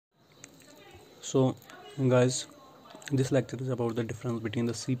So guys, this lecture is about the difference between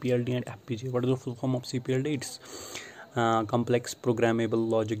the Cpld and FPGA. What is the full form of Cpld? It's complex programmable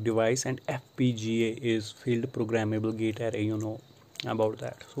logic device, and FPGA is field programmable gate array. You know about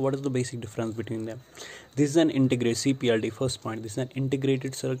that. So what is the basic difference between them? This is an integrated Cpld. First point, this is an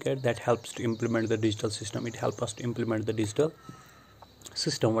integrated circuit that helps to implement the digital system. It helps us to implement the digital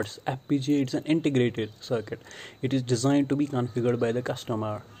system. What's FPGA? It's an integrated circuit. It is designed to be configured by the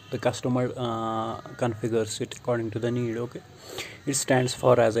customer. The customer configures it according to the need. Okay, it stands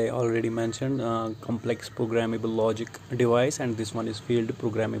for, as I already mentioned, complex programmable logic device, and this one is field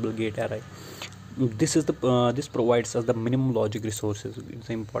programmable gate array. This is the this provides us the minimum logic resources. It's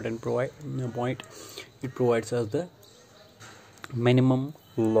an important point. It provides us the minimum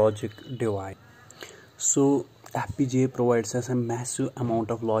logic device. So FPGA provides us a massive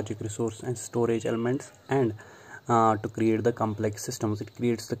amount of logic resource and storage elements, and to create the complex systems. It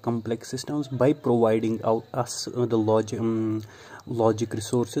creates the complex systems by providing us the logic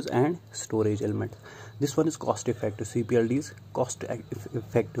resources and storage elements. This one is cost effective. Cpld is cost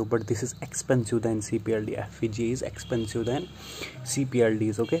effective, but this is expensive than Cpld. FPGA is expensive than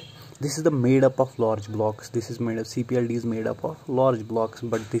Cpld. Okay, this is the made up of large blocks. This is made up, Cpld is made up of large blocks,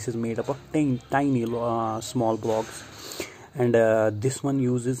 but this is made up of tiny small blocks. And this one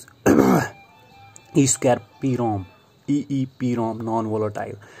uses EEPROM,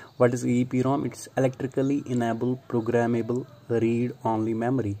 non-volatile. What is EEPROM? It's electrically enabled programmable read-only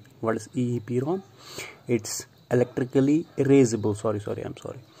memory. What is EEPROM? It's electrically erasable.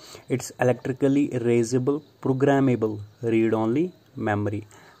 It's electrically erasable programmable read-only memory.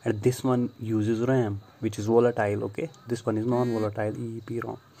 And this one uses RAM, which is volatile. Okay, this one is non-volatile,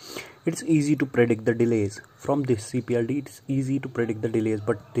 EEPROM. It's easy to predict the delays. From this Cpld, it's easy to predict the delays,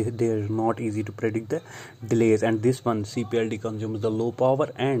 but they're not easy to predict the delays. And this one, Cpld consumes the low power,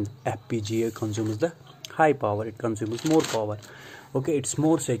 and FPGA consumes the high power. It consumes more power. Okay, it's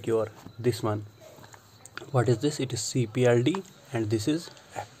more secure. This one, what is this? It is Cpld, and this is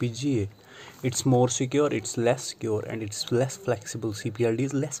FPGA. It's more secure, it's less secure, and it's less flexible. Cpld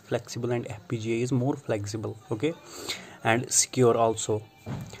is less flexible and FPGA is more flexible. Okay, and secure also.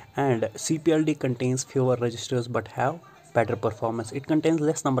 And Cpld contains fewer registers but have better performance. It contains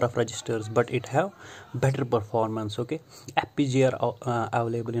less number of registers but it have better performance. Okay, FPGA are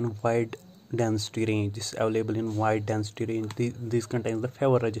available in wide density range. This is available in wide density range. This contains the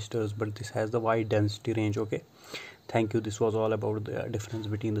fewer registers, but this has the wide density range. Okay, thank you. This was all about the difference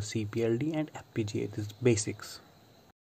between the Cpld and FPGA. This is basics.